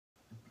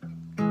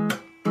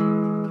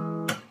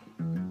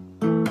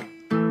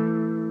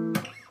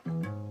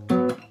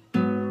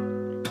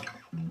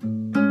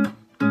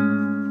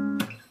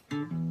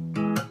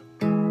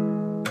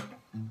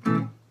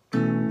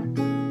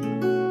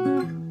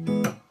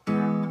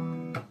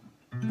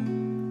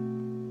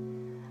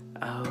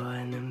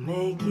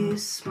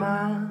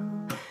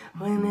smile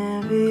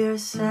whenever you're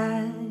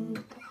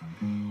sad,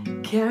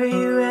 carry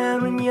you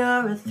around when your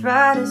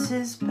arthritis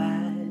is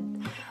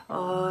bad.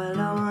 All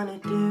I wanna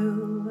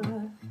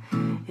do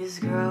is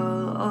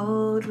grow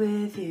old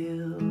with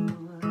you.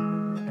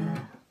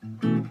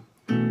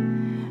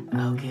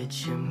 I'll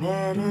get you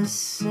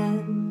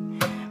medicine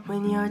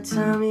when your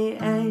tummy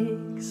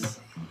aches.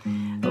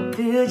 I'll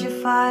build your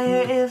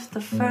fire if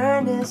the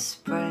furnace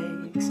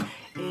breaks.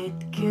 It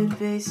could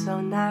be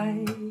so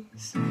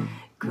nice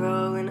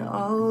growing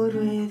old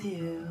with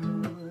you.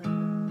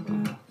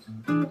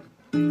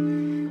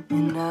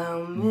 And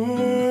I'll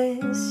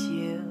miss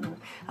you,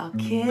 I'll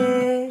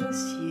kiss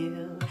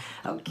you,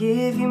 I'll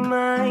give you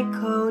my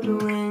coat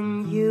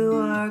when you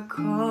are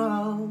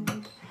cold.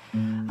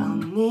 I'll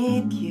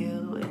need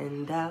you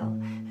and I'll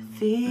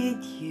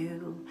feed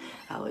you,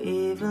 I'll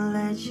even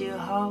let you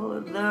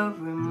hold the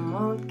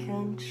remote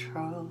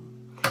control.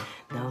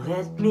 Now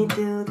let me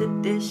do the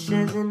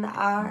dishes in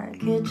our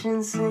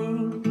kitchen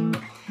sink,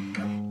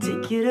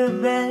 take you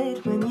to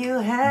bed when you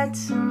had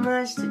too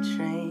much to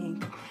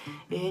drink.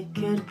 It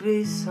could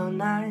be so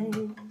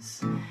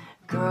nice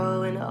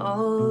growing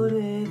old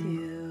with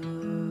you.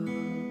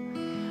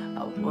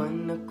 I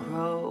wanna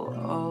grow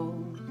old